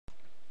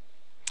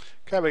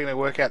Okay, we're going to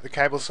work out the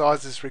cable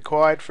sizes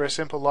required for a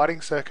simple lighting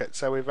circuit.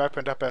 So we've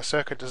opened up our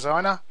circuit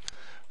designer.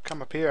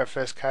 Come up here, our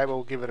first cable,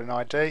 we'll give it an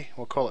ID.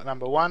 We'll call it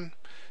number 1.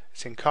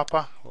 It's in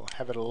copper. We'll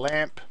have it a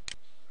lamp,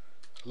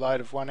 a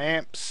load of 1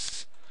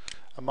 amps,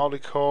 a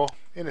multi-core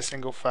in a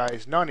single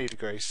phase, 90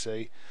 degrees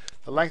C.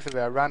 The length of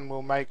our run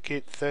will make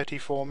it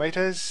 34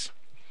 meters.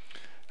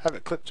 Have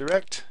it clip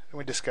direct, and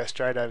we just go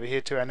straight over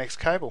here to our next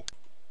cable.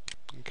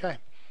 Okay,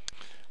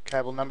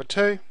 cable number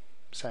 2,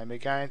 same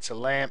again, it's a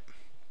lamp,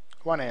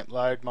 1 amp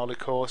load,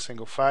 multi-core,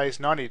 single phase,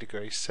 90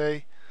 degrees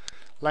C.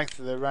 Length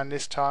of the run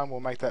this time will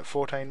make that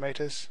 14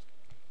 meters.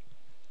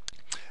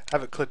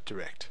 Have it clip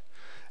direct.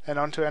 And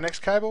on to our next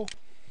cable.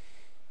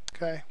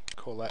 Okay,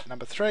 call that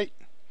number 3.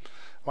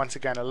 Once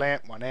again a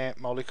lamp, 1 amp,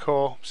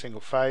 multi-core,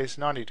 single phase,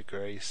 90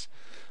 degrees.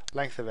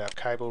 Length of our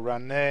cable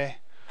run there.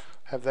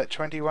 Have that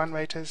 21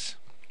 meters.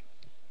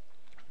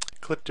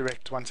 Clip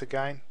direct once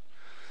again.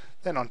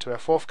 Then on to our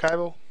 4th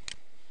cable.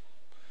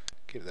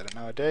 Give that an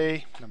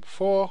ID, number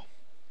 4.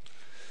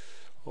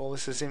 All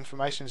this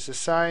information is the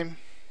same,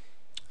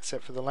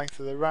 except for the length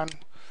of the run.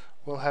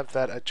 We'll have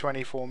that at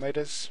 24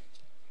 meters.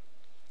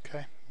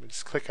 Okay, we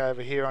just click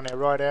over here on our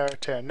right arrow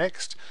to our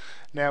next.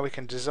 Now we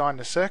can design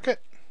the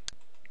circuit.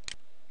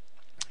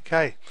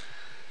 Okay,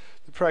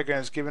 the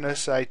program's given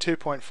us a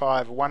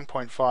 2.5, a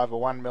 1.5, a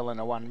 1 mil and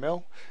a 1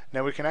 mil.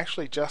 Now we can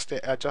actually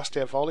adjust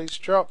our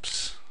voltage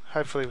drops.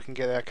 Hopefully we can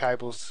get our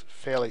cables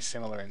fairly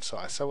similar in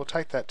size. So we'll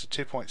take that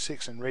to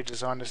 2.6 and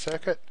redesign the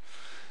circuit.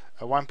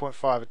 A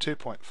 1.5, a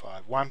 2.5,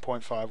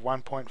 1.5,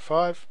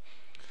 1.5.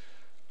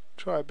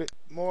 Try a bit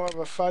more of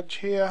a fudge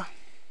here.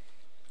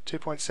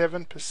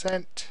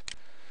 2.7%.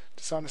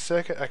 Design the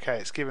circuit. Okay,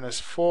 it's given us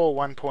 4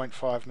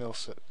 1.5 mil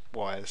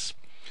wires.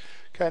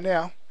 Okay,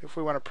 now if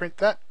we want to print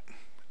that,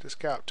 just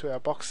go up to our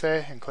box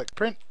there and click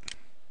print.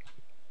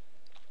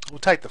 We'll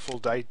take the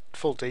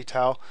full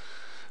detail.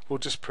 We'll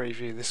just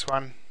preview this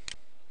one.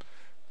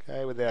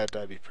 Okay, with our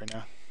Adobe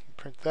printer.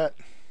 Print that.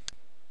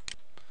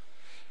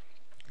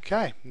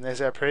 Okay, and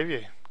there's our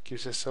preview.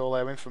 Gives us all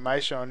our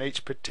information on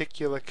each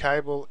particular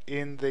cable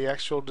in the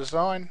actual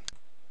design.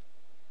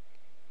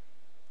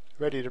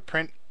 Ready to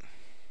print.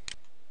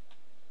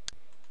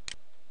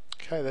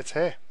 Okay,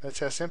 that's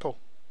how simple.